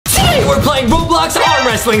we're playing Roblox Arm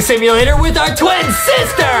Wrestling Simulator with our twin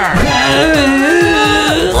sister!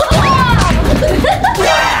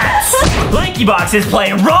 LankyBox is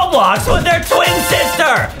playing Roblox with their twin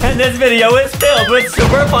sister! And this video is filled with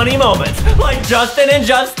super funny moments, like Justin and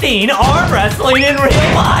Justine arm wrestling in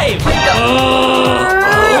real life!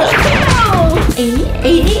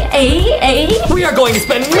 We are going to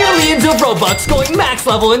spend millions of Robux going max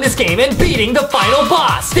level in this game and beating the final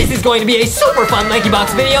boss. This is going to be a super fun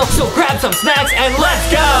LankyBox video, so grab some snacks and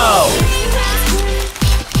let's go!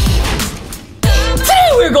 Today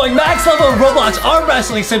we're going max level Roblox Arm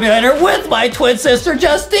Wrestling Simulator with my twin sister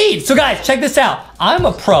Justine. So guys, check this out. I'm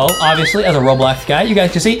a pro, obviously, as a Roblox guy. You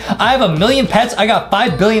guys can see, I have 1 million pets. I got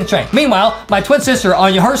 5 billion strength. Meanwhile, my twin sister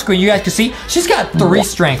on her screen, you guys can see, she's got 3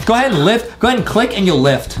 strength. Go ahead and lift. Go ahead and click and you'll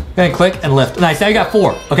lift. Go ahead and click and lift. Nice, now you got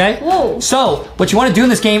 4, okay? Whoa. So, what you want to do in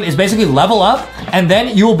this game is basically level up and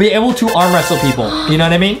then you will be able to arm wrestle people. You know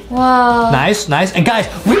what I mean? Wow. Nice, nice. And guys,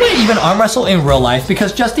 we might even arm wrestle in real life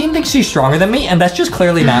because Justine thinks she's stronger than me and that's just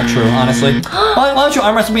clearly not true, honestly. Why don't you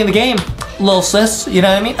arm wrestle me in the game? Little sis, you know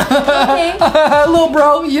what I mean? Okay. Little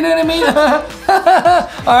bro, you know what I mean?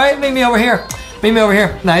 All right, meet me over here. Meet me over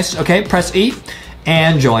here. Nice, okay, press E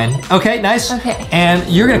and join. Okay, nice. Okay. And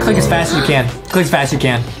you're gonna click as fast as you can. Click as fast as you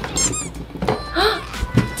can.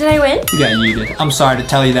 Did I win? You got yeeted. I'm sorry to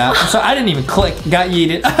tell you that. I'm sorry, I didn't even click. Got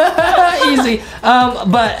yeeted. Easy.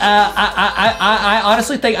 I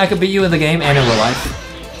honestly think I could beat you in the game and in real life.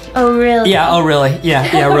 Oh really? Yeah. Oh really? Yeah.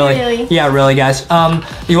 Yeah. Really. Really? Yeah. Really, guys.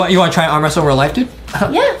 You want to try arm wrestle in real life, dude?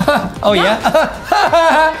 Yeah. Oh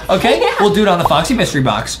yeah. Okay. Yeah. We'll do it on the Foxy mystery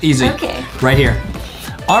box. Easy. Okay. Right here.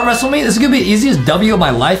 Arm wrestle me. This is gonna be the easiest W of my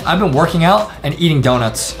life. I've been working out and eating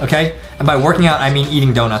donuts. Okay. And by working out, I mean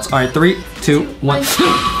eating donuts. All right. 3, 2, 1.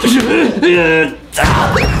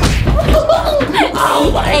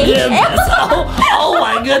 Oh my goodness. Oh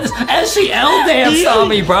my goodness. And she L danced on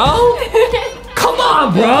me, bro. Come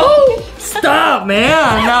on, bro! Stop,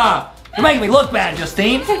 man! Nah. You're making me look bad,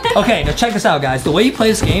 Justine. Okay, now check this out, guys. The way you play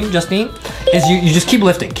this game, Justine, is you just keep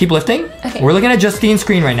lifting. Keep lifting. Okay. We're looking at Justine's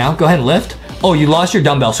screen right now. Go ahead and lift. Oh, you lost your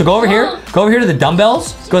dumbbell. So go over here. Go over here to the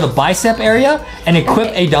dumbbells. Go to the bicep area and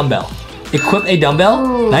equip a dumbbell. Equip a dumbbell.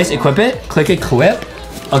 Ooh. Nice, equip it. Click equip.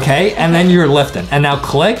 Okay, and then you're lifting. And now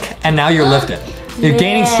click, and now you're lifting. You're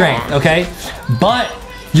gaining strength, okay? But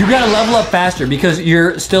you gotta level up faster because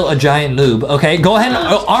you're still a giant noob, okay? Go ahead and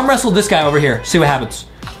arm wrestle this guy over here. See what happens.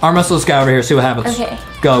 Arm wrestle this guy over here. See what happens. Okay.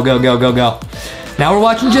 Go, go, go, go, go. Now we're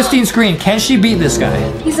watching Justine's screen. Can she beat this guy?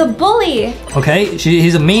 He's a bully. Okay,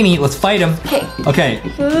 he's a meanie. Let's fight him. Okay. Okay.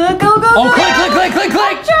 Go, Oh, go. click, click, click, click,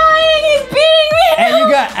 click. I'm trying. He's beating me. And you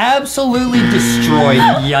got absolutely destroyed.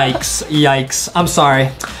 Yikes, yikes. I'm sorry.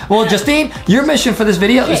 Well, Justine, your mission for this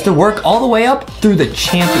video is to work all the way up through the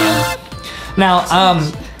champion. Now,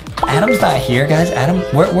 Adam's not here, guys. Adam,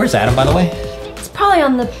 where's Adam, by the way? It's probably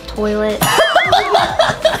on the toilet.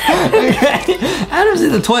 Okay, Adam's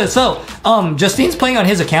in the toilet. So, Justine's playing on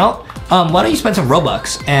his account. Why don't you spend some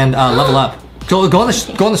Robux and level up? Go in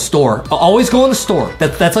the store. Always go in the store.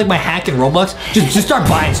 That's like my hack in Roblox. Just start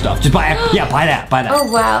buying stuff. Just buy it. Yeah, buy that. Oh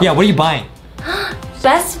wow. Yeah, what are you buying?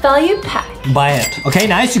 Best value pack. Buy it. Okay,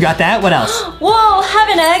 nice. You got that. What else? Whoa,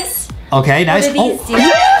 heaven eggs. Okay, nice. What do these do?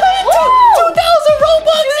 Yeah, 2,000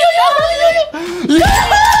 Robux.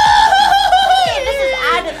 Yeah.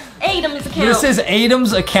 Adam's account. This is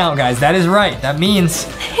Adam's account, guys. That is right. That means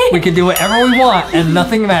we can do whatever we want and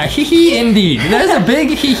nothing matters. Hee hee, indeed. That is a big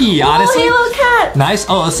hee hee, honestly. Oh, hey, little cat. Nice.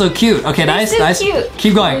 Oh, it's so cute. Okay, nice, nice. Cute.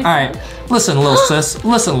 Keep going. All right. Listen, little sis.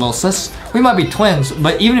 Listen, little sis. We might be twins,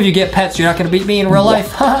 but even if you get pets, you're not gonna beat me in real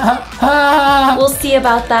life. We'll see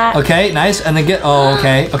about that. Okay, nice. And then get. Oh,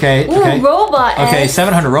 okay, okay, Ooh, okay. robot. Okay,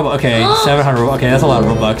 700 Robux. Okay, 700. Okay, that's a lot of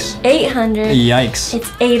Robux. 800. Yikes. It's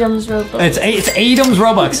Adam's Robux. It's Adam's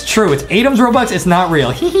Robux. True, it's Adam's Robux. It's not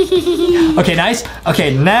real. Okay, nice.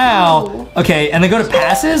 Okay, now. Okay, and then go to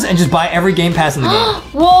passes and just buy every game pass in the game.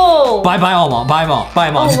 Whoa. Buy them all. Buy them all. Buy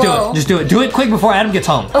them all. Just do it. Just do it. Do it quick before Adam gets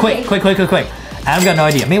home. Okay. Quick. Adam got no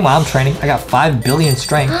idea. Meanwhile, I'm training. I got 5 billion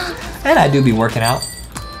strength, and I do be working out.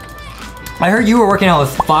 I heard you were working out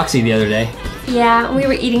with Foxy the other day. Yeah, we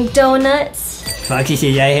were eating donuts. Foxy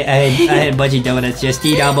says I had a bunch of donuts.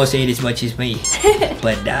 Justine almost ate as much as me,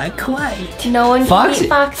 but not quite. No one can beat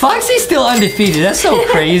Foxy. Foxy's still undefeated. That's so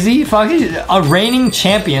crazy. Foxy's a reigning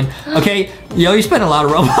champion. Okay, yo, you spent a lot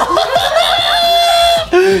of Robux.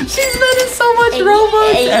 She's spending so much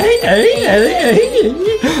Robux.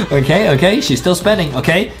 Okay, she's still spending.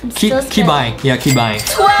 Okay, keep buying. Yeah, keep buying.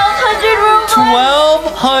 1,200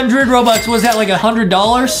 Robux. 1,200 Robux. Was that like $100?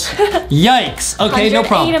 Yikes. Okay, no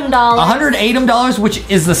problem. $108, which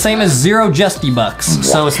is the same as 0 Justy bucks.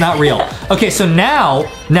 So it's not real. Okay, so now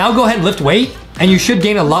go ahead and lift weight, and you should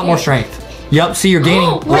gain a lot more strength. Yup. See, you're gaining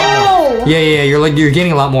a lot more. Yeah. You're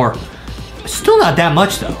gaining a lot more. Still not that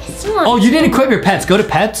much though. Oh, you didn't equip your pets. Go to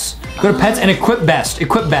pets. Go to pets and equip best.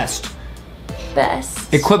 Equip best.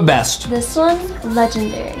 Best. Equip best. This one,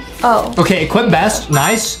 legendary. Oh. Okay, equip best.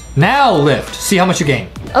 Nice. Now lift. See how much you gain.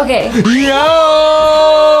 Okay. Yo!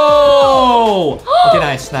 Okay,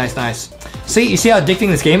 nice. See, you see how addicting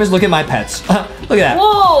this game is? Look at my pets. Look at that.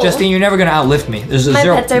 Whoa. Justine, you're never gonna outlift me. There's a My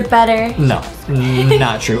zero. pets are better. No,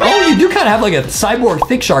 not true. Oh, you do kind of have like a cyborg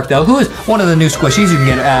thick shark though, who is one of the new squishies you can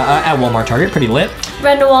get at Walmart, Target. Pretty lit.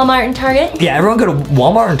 Run to Walmart and Target. Yeah, everyone go to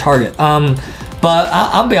Walmart and Target. But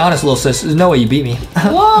I'll be honest, little sis. There's no way you beat me.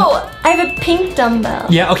 Whoa! I have a pink dumbbell.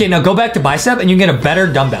 Yeah. Okay. Now go back to bicep and you can get a better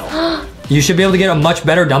dumbbell. You should be able to get a much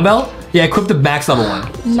better dumbbell. Yeah. Equip the max level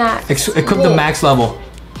one. Max. Equip the max level.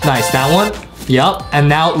 Nice. That one. Yup. And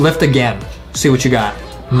now lift again. See what you got.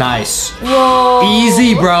 Nice. Whoa.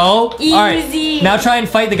 Easy, bro. Easy. All right. Now try and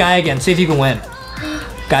fight the guy again. See if you can win.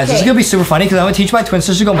 Guys, this is gonna be super funny because I'm gonna teach my twin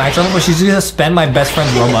sister to go max level, but she's gonna spend my best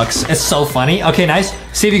friend's Robux. It's so funny. Okay, nice.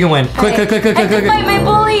 See if you can win. Click. I can fight my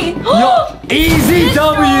bully. Yo, easy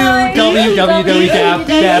W. Dab.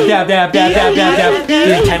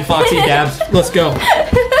 Doing 10 Foxy dabs. Let's go.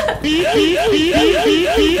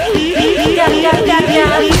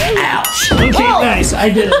 Ouch. Okay, nice. I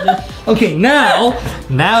did it. Okay, now,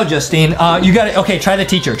 Justine, you got it. Okay, try the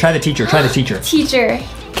teacher. Teacher.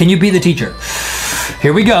 Can you be the teacher?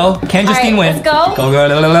 Here we go. Can Justine win? Let's go. Go.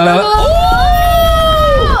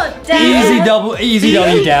 Easy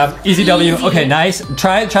W dab. Easy W. Okay, nice.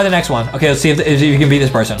 Try the next one. Okay, let's see if you can beat this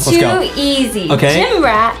person. Let's go. Too easy. Okay. Gym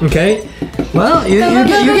rat. Okay. Well, you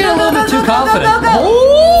get a little bit too confident.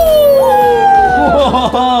 Whoa.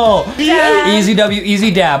 Easy W, easy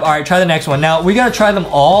dab. All right, try the next one. Now we gotta try them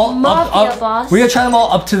all Mafia boss. We gotta try them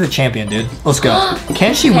all up to the champion, dude. Let's go.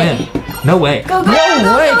 Can she win? No way. Go,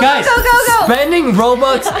 Guys. Go. Spending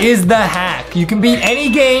Robux is the hack. You can beat any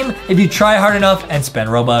game if you try hard enough and spend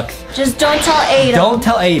Robux. Just don't tell Adam. Don't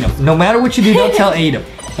tell Adam. No matter what you do, don't tell Adam.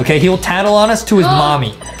 Okay, he'll tattle on us to his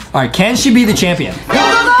mommy. All right, can she be the champion? Go.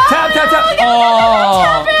 Tap.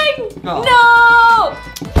 Oh. No.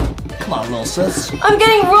 Come on, little sis. I'm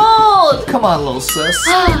getting rolled. Come on, little sis.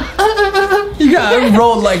 You got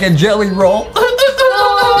rolled like a jelly roll.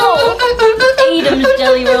 No. Adam's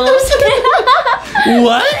jelly rolls.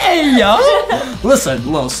 What? Hey, yo. Listen,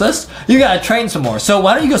 little sis, you gotta train some more. So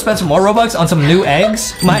why don't you go spend some more Robux on some new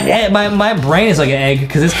eggs? My brain is like an egg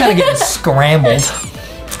because it's kind of getting scrambled.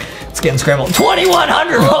 It's getting scrambled.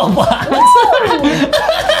 2,100 Robux.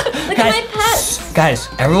 Look at my pets. Guys,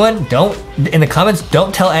 everyone, in the comments,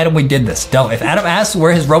 don't tell Adam we did this. Don't. If Adam asks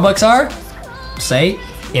where his Robux are, say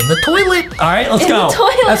in the toilet. All right, let's go. The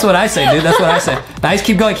toilet. That's what I say, dude. That's what I say. Nice,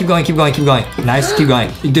 keep going. Nice, keep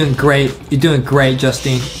going. You're doing great.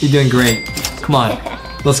 Justine. You're doing great. Come on,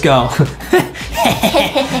 let's go.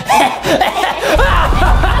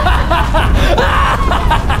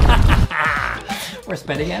 We're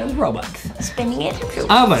spending Adam's Robux.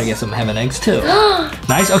 I'm gonna get some heaven eggs too.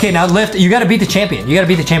 Nice. Okay, now lift. You gotta beat the champion. Get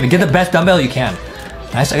the best dumbbell you can.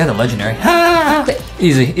 Nice. I got the legendary.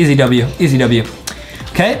 Easy W.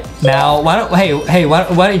 Okay. Now why don't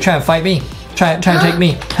you try and fight me? Try and take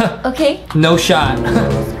me. Okay. No shot.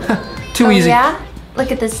 Too easy. Yeah. Look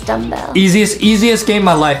at this dumbbell. Easiest game of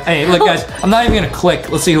my life. Hey, look guys. I'm not even gonna click.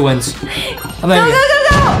 Let's see who wins. Go.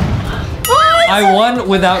 I won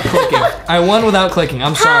without clicking.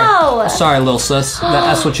 I'm sorry. How? Sorry, little sis.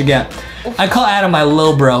 That's what you get. I call Adam my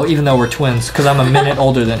little bro, even though we're twins, because I'm a minute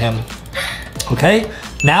older than him. Okay?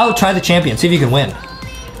 Now try the champion. See if you can win.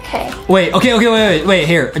 Okay. Wait.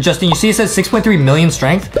 Here, Justine, you see it says 6.3 million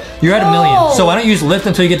strength? You're at 1 million. So why don't you use lift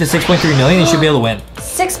until you get to 6.3 million? You should be able to win.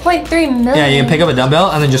 6.3 million. Yeah, you can pick up a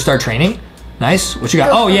dumbbell and then just start training. Nice. What you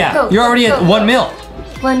got? You're already at 1 mil.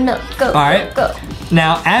 1 mil. Go. All right. Go.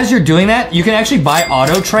 Now, as you're doing that, you can actually buy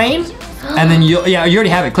auto train, and then you already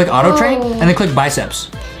have it. Click auto train, and then click biceps.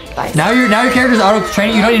 Now your character's auto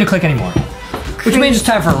training. You don't need to click anymore. Which means it's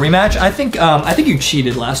time for a rematch. I think you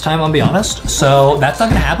cheated last time. I'll be honest. So that's not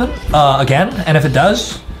gonna happen again. And if it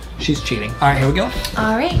does, she's cheating. All right, here we go.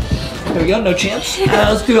 All right. Here we go. No chance.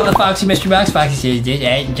 Let's do it on the Foxy Mystery Box. Foxy says,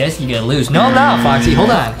 "Jesse, you're gonna lose." No, I'm not, Foxy.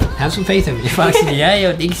 Hold on. Have some faith in me. Foxy says, "Yeah, I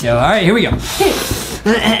don't think so." All right, here we go.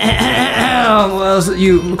 Well,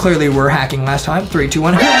 you clearly were hacking last time. 3, 2,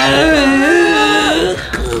 1.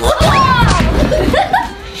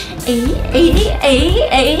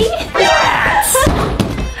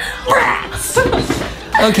 Rats.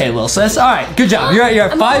 Okay, little sis. All right, good job. You're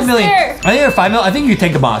at 5 million. I think you're at 5 million. I think you can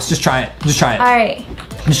take the boss. Just try it. Just try it. All right.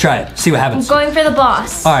 Just try it. See what happens. I'm going for the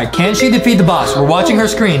boss. All right. Can she defeat the boss? We're watching her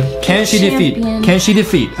screen. Can she defeat? Can she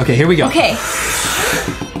defeat? Okay, here we go. Okay.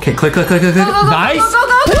 Okay, click. Go, Nice. Go.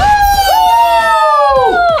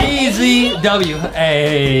 Easy W.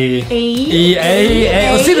 A.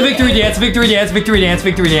 A. Let's see the victory dance. Victory dance.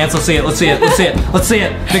 Let's see it.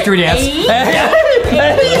 Victory dance.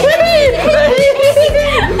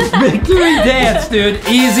 Victory dance, dude.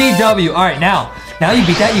 Easy W. All right, now you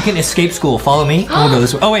beat that, you can escape school. Follow me, and we'll go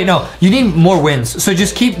this way. Oh wait, no, you need more wins. So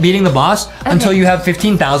just keep beating the boss until you have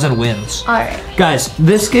 15,000 wins. All right. Guys,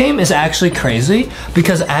 this game is actually crazy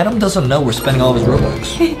because Adam doesn't know we're spending all of his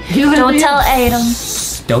Robux. Don't tell Adam.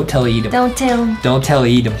 Don't tell Edom. Don't tell him. Don't tell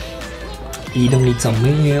Edom. Edom needs some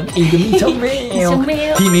milk. Edom needs some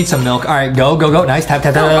milk. He needs some milk. All right, go. Nice. Tap.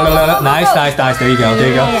 Nice. There you go.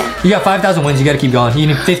 Yeah. You got 5,000 wins. You got to keep going. You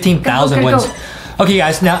need 15,000 wins. Okay,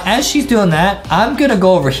 guys. Now, as she's doing that, I'm gonna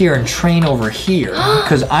go over here and train over here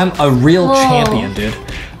because I'm a real champion, dude.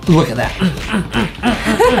 Look at that.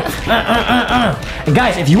 And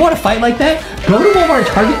guys, if you want to fight like that, go to Walmart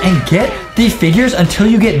Target and get the figures until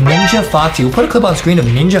you get Ninja Foxy. We'll put a clip on screen of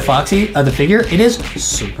Ninja Foxy, the figure. It is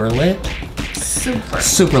super lit.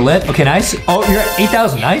 Super lit. Okay, nice. Oh, you're at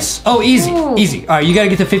 8,000. Nice. Oh, easy. All right, you got to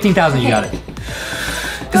get to 15,000. You got it.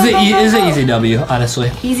 Is it easy W, honestly?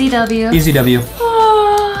 Easy W. Easy W.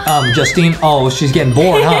 Justine. Oh, she's getting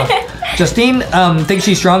bored, huh? Justine thinks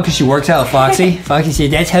she's strong because she works out with Foxy. Foxy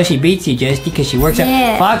said that's how she beats you, Justy, because she works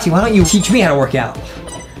out. Foxy, why don't you teach me how to work out?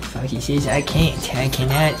 Foxy says I can't. I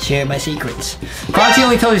cannot share my secrets. Foxy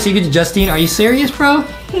only told her secret to Justine. Are you serious, bro?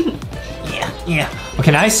 Yeah.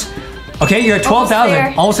 Okay, nice. Okay, you're at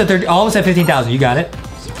 12,000. Almost at 15,000. You got it.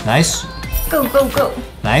 Nice. Go.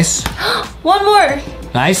 Nice. One more.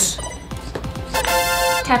 Nice.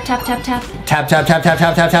 Tap. Tap.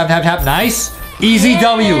 Nice. Easy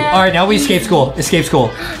W. All right, now we escape school. Escape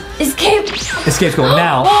school.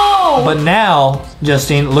 Now. Whoa. But now,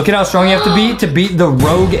 Justine, look at how strong you have to beat the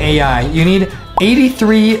rogue AI. You need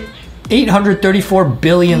 834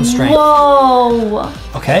 billion strength. Whoa.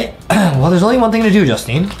 Okay. Well, there's only one thing to do,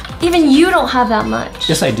 Justine. Even you don't have that much.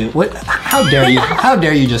 Yes, I do. What? How dare you? How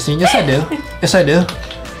dare you, Justine? Yes, I do.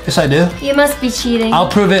 You must be cheating. I'll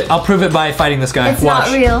prove it by fighting this guy. It's Watch.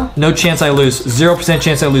 not real. No chance I lose. 0%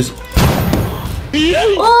 chance I lose.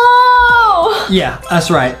 Whoa! Yeah, that's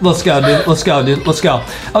right. Let's go, dude. Let's go.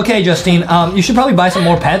 Okay, Justine, you should probably buy some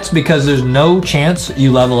more pets because there's no chance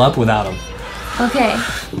you level up without them. Okay.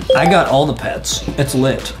 I got all the pets. It's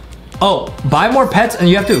lit. Oh, buy more pets and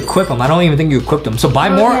you have to equip them. I don't even think you equipped them. So buy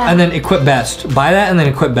more and then equip best. Buy that and then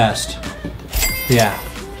equip best. Yeah.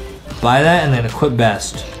 Buy that and then equip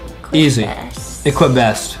best. Easy. Equip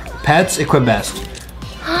best. Pets, equip best.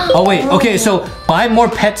 Oh wait, okay, so buy more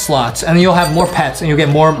pet slots and then you'll have more pets and you'll get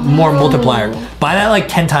more multiplier. Buy that like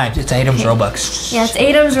 10 times. It's Adam's Robux. Yeah, it's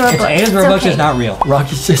Adam's Robux. It's Adam's Robux is not real.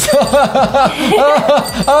 Rocky's just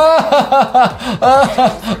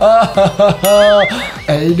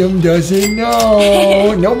Adam doesn't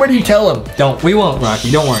know. Nobody tell him. We won't,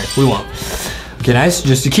 Rocky. Don't worry. We won't. Okay, nice.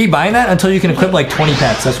 Just to keep buying that until you can equip like 20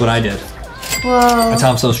 pets. That's what I did. Whoa. That's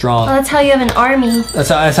how I'm so strong. Well, that's how you have an army. That's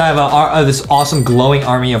how I have this awesome glowing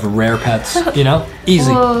army of rare pets. You know?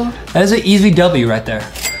 Easy. Whoa. That is an easy W right there.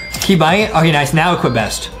 Keep buying it. Okay, nice. Now equip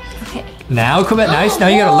best. Okay. Now equip it. Nice. Now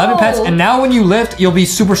you got 11 pets. And now when you lift, you'll be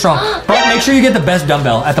super strong. But make sure you get the best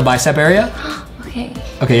dumbbell at the bicep area. Okay.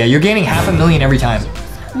 Okay, yeah. You're gaining 500,000 every time.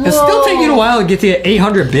 Whoa. It's still taking a while to get to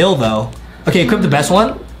 800 bill though. Okay, equip the best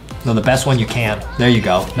one. No, the best one you can. There you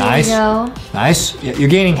go. Nice. There you go. Nice. You're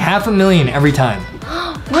gaining 500,000 every time.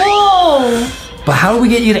 Whoa! But how do we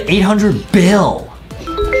get you to 800 bill?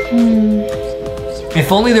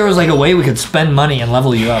 If only there was like a way we could spend money and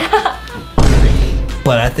level you up.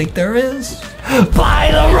 But I think there is.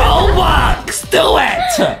 Buy the Roblox! Do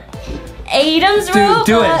it! Adam's Roblox.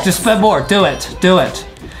 Do it. Just spend more. Do it.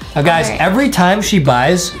 Now guys, every time she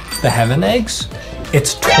buys the heaven eggs,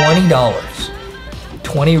 it's $20.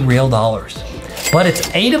 20 real dollars. But it's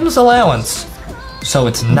Adam's allowance, so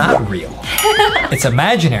it's not real. It's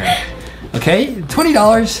imaginary. Okay,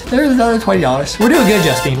 $20. There's another $20. We're doing good,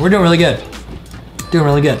 Justine. We're doing really good.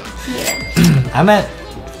 Yeah. I'm at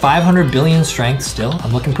 500 billion strength still.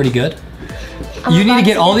 I'm looking pretty good. You need to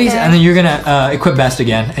get all these, and then you're gonna equip best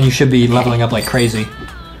again, and you should be leveling up like crazy.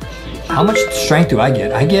 How much strength do I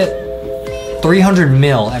get? I get 300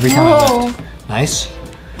 mil every time I Whoa. lift. Nice.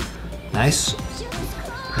 Nice.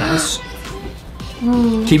 Nice.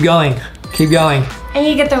 Ooh. Keep going. Keep going. And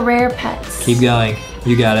you get the rare pets. Keep going.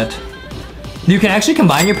 You got it. You can actually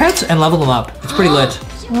combine your pets and level them up. It's pretty lit.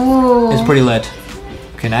 Ooh. It's pretty lit.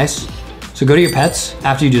 Okay, nice. So go to your pets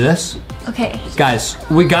after you do this. Okay. Guys,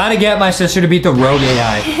 we gotta get my sister to beat the rogue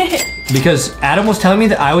AI. Because Adam was telling me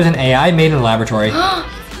that I was an AI made in a laboratory.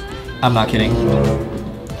 I'm not kidding.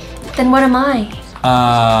 Then what am I?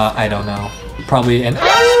 I don't know. Probably an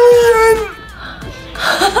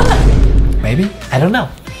maybe? I don't know.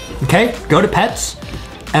 Okay, go to pets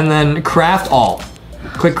and then craft all.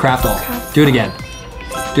 Click craft all. Do it again.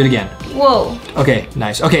 Do it again. Whoa. Okay,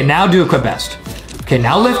 nice. Okay, now do equip best. Okay,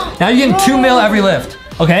 now lift. Now you're getting 2 mil every lift.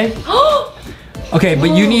 Okay? Okay,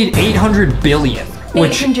 but you need 800 billion.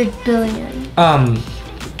 Which 800 billion.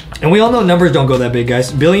 and we all know numbers don't go that big,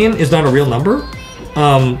 guys. Billion is not a real number.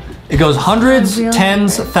 It goes hundreds,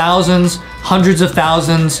 tens, thousands, hundreds of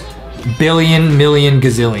thousands, billion, million,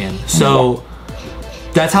 gazillion. So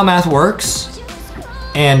that's how math works.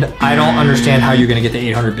 And I don't understand how you're gonna get to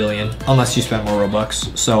 800 billion unless you spend more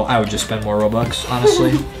Robux. So I would just spend more Robux,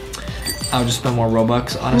 honestly. I would just spend more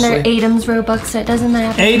Robux, honestly. And they're Adam's Robux, so it doesn't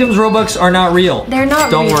matter. Adam's Robux are not real. They're not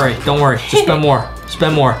Don't real. worry, don't worry. Just spend more.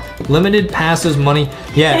 Spend more. Limited passes money.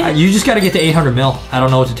 Yeah, you just gotta get to 800 mil. I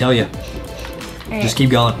don't know what to tell you. Right. Just keep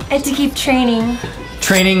going. I have to keep training.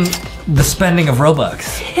 Training the spending of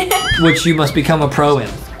Robux, which you must become a pro in.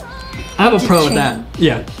 I'm a To pro at that. train.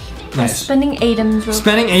 Yeah, nice. Spending Adam's Robux.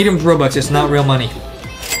 Spending Adam's Robux, it's not real money.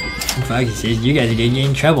 Foxy says you guys are gonna get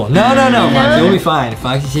in trouble. No, no, no, Foxy, you'll be fine.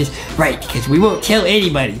 Foxy says, right, because we won't tell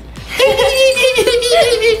anybody.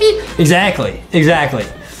 Exactly, exactly.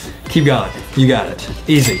 Keep going. You got it.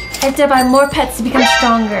 Easy. I have to buy more pets to become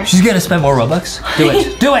stronger. She's gonna spend more Robux. Do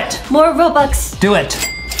it. Do it. More Robux. Do it.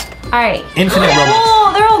 Alright. Infinite Robux.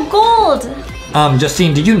 Oh, they're all gold.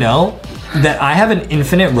 Justine, did you know that I have an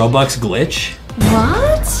infinite Robux glitch?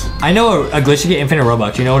 What? I know a glitch to get infinite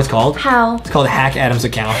Robux. You know what it's called? How? It's called Hack Adam's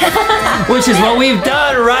account. Which is what we've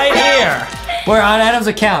done right here. We're on Adam's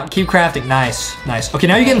account. Keep crafting. Nice. Nice. Okay,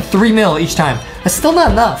 now you're getting 3 mil each time. That's still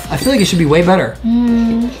not enough. I feel like it should be way better.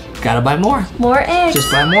 Gotta buy more. More eggs.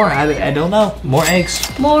 Just buy more. I don't know. More eggs.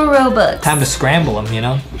 More Robux. Time to scramble them, you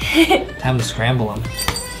know? Time to scramble them.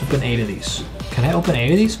 Open 8 of these. Can I open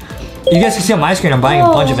 8 of these? You guys can see on my screen, I'm buying a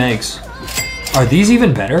bunch of eggs. Are these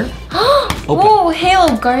even better? Open. Whoa,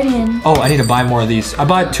 Halo Guardian. Oh, I need to buy more of these. I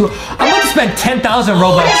bought 2. I'm about to spend 10,000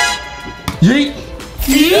 Robux. Yeet.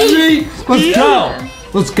 Yeet. Let's go.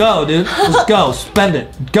 Let's go, dude. Let's go. Spend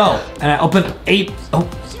it. Go. And I opened 8. Oh,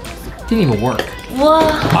 didn't even work.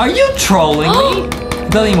 What? Are you trolling me?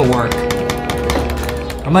 Doesn't even work.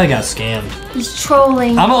 I might have got scammed. He's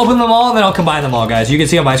trolling. I'm gonna open them all and then I'll combine them all, guys. You can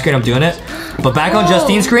see on my screen I'm doing it. But back on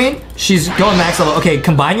Justine's screen, she's going max level. Okay,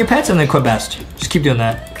 combine your pets and then quit best. Just keep doing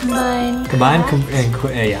that. Combine. Combine, and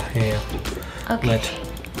quit. Yeah. Okay. Lit.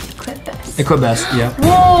 Quit best. And quit best, yeah.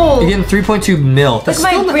 Whoa. You're getting 3.2 mil. That's Look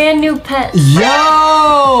at still my brand new pet.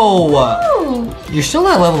 Yo! Ooh. You're still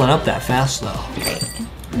not leveling up that fast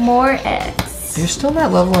though. More eggs. You're still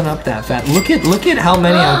not leveling up that fast. Look at how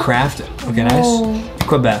many I'm crafting. Okay, Whoa. nice.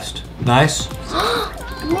 Quit best. Nice.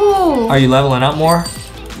 Ooh. Are you leveling up more?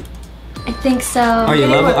 I think so. Are you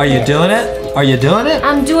doing it? Are you doing it?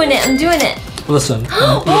 I'm doing it. I'm doing it. Listen.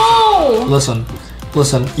 Oh.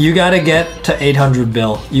 Listen. You gotta get to 800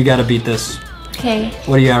 bill. You gotta beat this. Okay.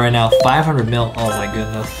 What do you got right now? 500 mil. Oh my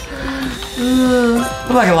goodness. Ooh.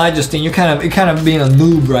 I'm not gonna lie, Justine. You're kind of being a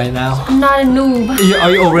noob right now. I'm not a noob.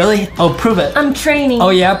 Oh really? Oh, prove it. I'm training. Oh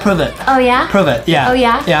yeah, prove it. Oh yeah? Prove it. Yeah. Oh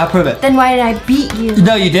yeah? Yeah, prove it. Then why did I beat you?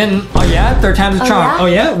 No, you didn't. Oh yeah, third time's a charm. yeah? Oh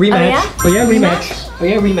yeah, rematch. Oh, yeah? Rematch. Oh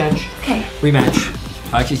yeah, rematch. Okay. Rematch.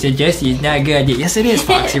 Foxy said Jesse is not a good idea. Yes, it is,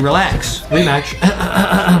 Foxy. Relax. Rematch.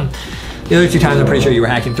 The other 2 times, I'm pretty sure you were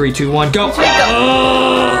hacking. 3, 2, 1, go.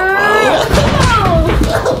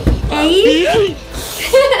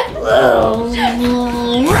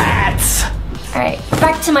 Rats. All right,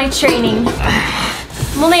 back to my training.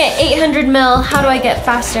 I'm only at 800 mil. How do I get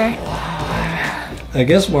faster? I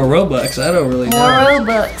guess more Robux. I don't really More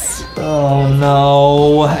Robux. Oh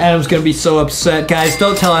no. Adam's gonna be so upset. Guys,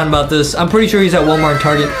 don't tell Adam about this. I'm pretty sure he's at Walmart and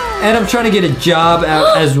Target. Adam's trying to get a job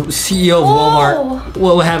as CEO of Walmart.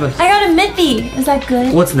 What happened? I got a Mithy. Is that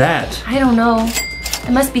good? What's that? I don't know.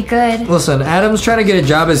 It must be good. Listen, Adam's trying to get a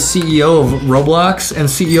job as CEO of ROBLOX and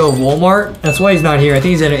CEO of Walmart. That's why he's not here. I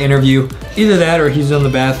think he's at an interview. Either that or he's in the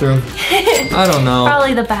bathroom. I don't know.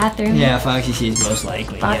 Probably the bathroom. Yeah, Foxy sees most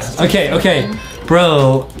likely. Foxy Yeah. Okay.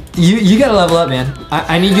 Bro, you gotta level up, man.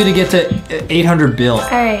 I need you to get to 800 bill. All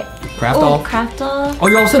right. Craft all? Craft all. Oh,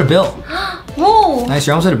 you're almost at a bill. Whoa. Nice,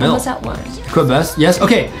 you're almost at a bill. Almost at 1. Equip best. Yes.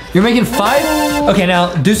 Okay, you're making 5. Okay,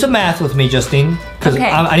 now do some math with me, Justine, because Okay.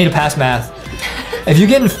 I need to pass math. If you're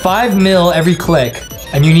getting 5 mil every click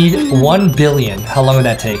and you need 1 billion, how long would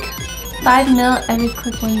that take? 5 mil every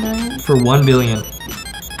click 1 billion. For 1 billion.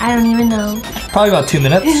 I don't even know. Probably about 2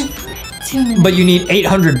 minutes. 2 minutes. But you need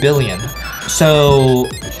 800 billion. So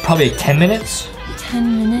probably 10 minutes?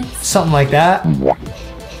 10 minutes. Something like that.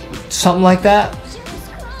 Something like that.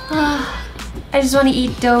 I just want to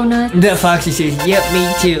eat donuts. The Foxy says, yep,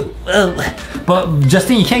 me too. Ugh. But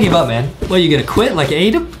Justine, you can't give up, man. What, you gonna quit like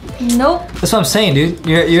Adam? Nope. That's what I'm saying, dude.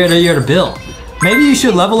 You're at a bill. Maybe you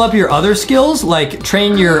should level up your other skills, like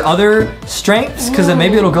train your other strengths, because then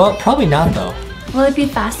maybe it'll go up. Probably not, though. Will it be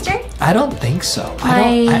faster? I don't think so.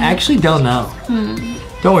 I actually don't know.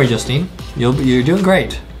 Don't worry, Justine. You're doing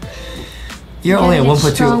great. You're only at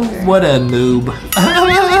 1.2. What a noob.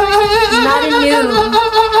 Not a noob.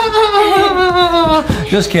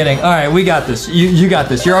 Just kidding. All right, we got this. You got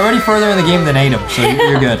this. You're already further in the game than Adam, so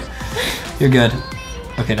you're good. You're good.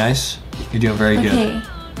 Okay, nice. You're doing very good. Okay.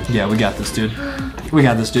 Yeah, we got this, dude. We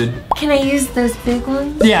got this, dude. Can I use those big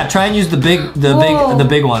ones? Yeah, try and use the big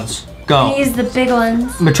ones. Go. Can I use the big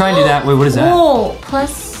ones? But try and do that. Wait, what is that? Whoa,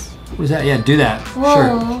 plus. What is that? Yeah, do that. Whoa.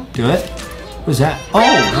 Sure. Do it. What is that? Oh,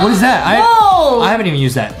 what is that? Whoa. I haven't even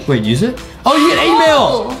used that. Wait, use it? Oh, you get 8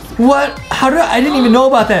 mil. What? How did I didn't even know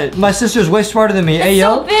about that. My sister's way smarter than me. Hey,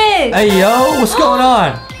 yo. So big. Hey, yo. What's going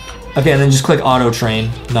on? Okay, and then just click auto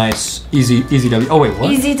train. Nice. Easy W. Oh, wait,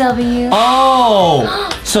 what? Easy W. Oh.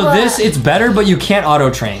 So this, it's better, but you can't auto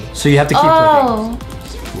train. So you have to keep clicking.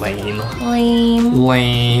 Lame. Lame.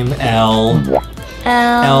 Lame. L.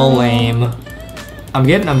 Lame. I'm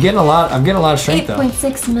getting a lot of strength though.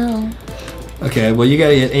 8.6 mil. Okay, well you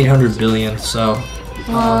gotta get 800 billion, so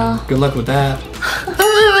good luck with that.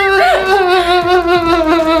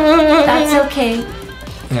 That's okay.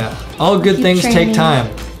 Yeah. All good things take time.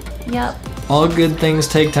 Yep. All good things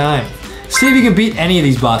take time. See if you can beat any of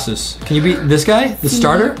these bosses. Can you beat this guy? The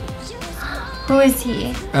starter? Who is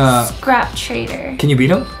he? Scrap trader. Can you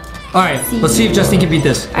beat him? Alright, let's see if Justine can beat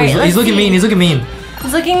this. He's looking mean, he's looking mean.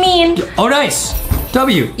 He's looking mean. Oh, nice!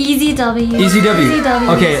 W. Easy W. Easy W. Easy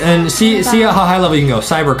W. Okay, and see how high level you can go.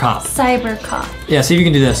 Cyber Cop. Cyber Cop. Yeah, see if you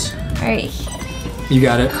can do this. Alright. You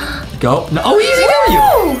got it. Go. No, oh, Easy W!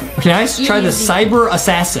 Okay, nice. Try the Cyber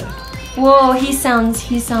Assassin. Whoa, he sounds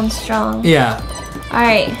strong. Yeah.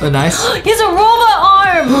 Alright. Nice. He has a robot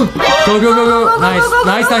arm! Go.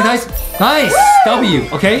 Nice. W.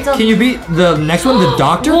 Okay, can you beat the next one, the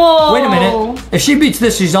Doctor? Whoa. Wait a minute. If she beats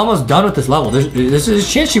this, she's almost done with this level. This is a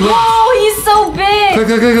chance she wins. Oh, he's so big! Click.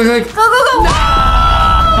 Go!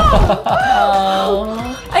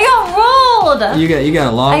 I got rolled! You got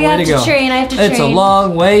a long way to go. I have to train. It's a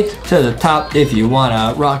long way to the top if you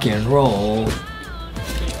wanna rock and roll.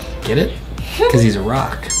 Get it? Because he's a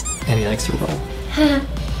rock and he likes to roll.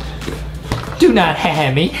 Do not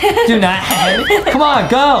have me. Do not have me. Come on,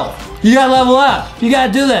 go. You gotta level up. You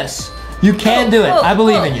gotta do this. You can do it. I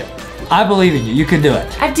believe in you. I believe in you. You can do it.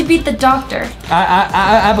 I have to beat the Doctor.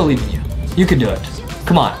 I believe in you. You can do it.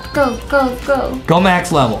 Come on. Go. Go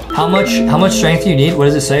max level. How much strength do you need? What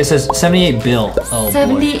does it say? It says 78 bill. Oh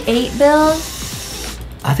 78 bill?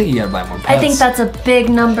 I think you gotta buy more pets. I think that's a big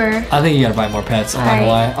number. I think you gotta buy more pets. I'm not gonna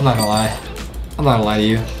lie. I'm not gonna lie to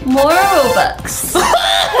you. More Robux.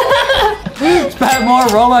 Spend more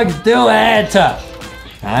Robux, do it!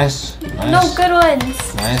 Nice. No good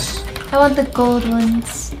ones. Nice. I want the gold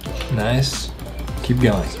ones. Nice. Keep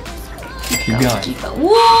going. Keep going.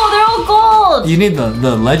 Whoa, they're all gold! You need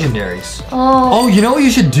the legendaries. Oh. Oh, you know what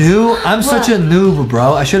you should do? I'm such a noob,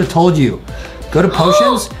 bro. I should have told you. Go to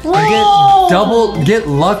potions and get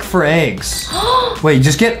luck for eggs. Wait,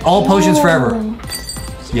 just get all potions forever.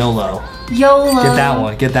 YOLO. Get that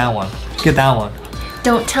one.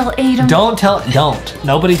 Don't tell Adam. Don't.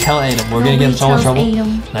 Nobody tell Adam. We're gonna get in so much trouble.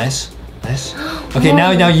 Adam. Nice. Okay,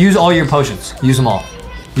 now use all your potions. Use them all.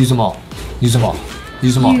 Click them.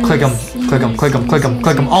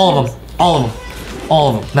 All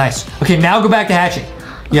of them. Nice. Okay, now go back to hatching.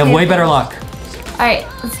 You have way better luck. All right,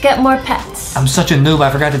 let's get more pets. I'm such a noob. I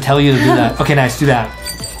forgot to tell you to do that. Okay, nice. Do that.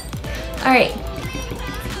 All right.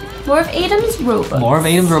 More of Adam's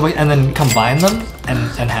Robux. And then combine them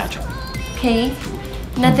and hatch them. Okay.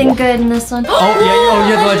 Nothing good in this one. You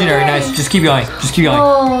have the legendary. Nice. Just keep going. Just keep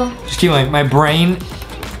going. My brain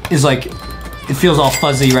is like, it feels all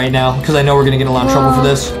fuzzy right now because I know we're gonna get in a lot of trouble for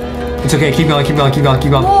this. It's okay. Keep going.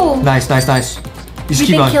 Whoa. Nice. You just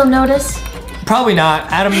keep going. Think he'll notice? Probably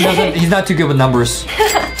not. Adam doesn't. He's not too good with numbers,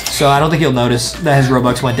 so I don't think he'll notice that his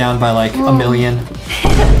Robux went down by like 1 million.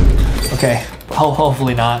 Okay.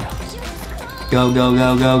 Hopefully not. Go, go,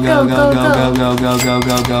 go, go, go, go, go, go, go, go, go,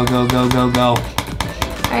 go, go, go, go, go, go. All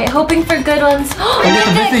right, hoping for good ones. Oh, you got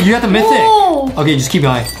the mythic. You got the mythic. Whoa. Okay, just keep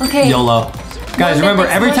going. Okay. YOLO. Guys, remember,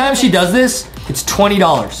 every time she does this, it's $20.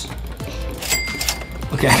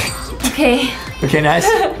 Okay. Okay. Okay, nice.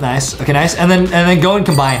 Nice. Okay, nice. And then go and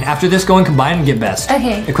combine. After this, go and combine and get best.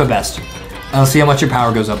 Okay. Equip best. And let's see how much your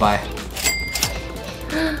power goes up by.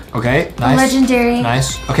 Okay, nice. Legendary.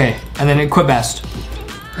 Nice. Okay, and then equip best.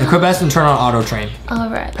 Equip best and turn on auto train. All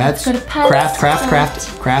right. Pets. Let's go to pets.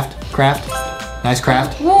 Craft. Nice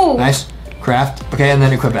craft. Whoa. Nice. Craft. Okay, and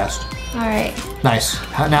then equip best. All right. Nice.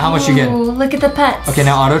 Now how much you get? Ooh, look at the pets. Okay,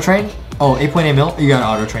 now auto train. Oh, 8.8 mil. You got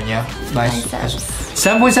auto train, yeah. Nice. Biceps.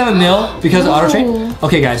 7.7 mil because of auto train.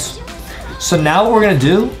 Okay, guys. So now what we're gonna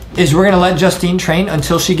do is we're gonna let Justine train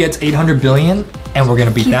until she gets 800 billion, and we're gonna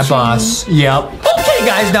beat that boss. Yep. Okay,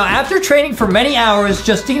 guys. Now after training for many hours,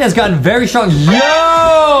 Justine has gotten very strong. Yo!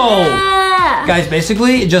 Yeah. Guys,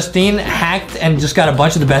 basically, Justine hacked and just got a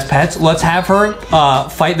bunch of the best pets. Let's have her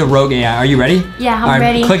fight the rogue AI. Are you ready? Yeah, I'm All right,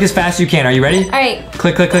 ready. Click as fast as you can. Are you ready? All right.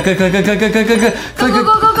 Click. Go, go, go, go, go, go, go, go.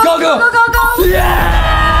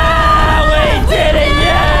 Yeah! We did it!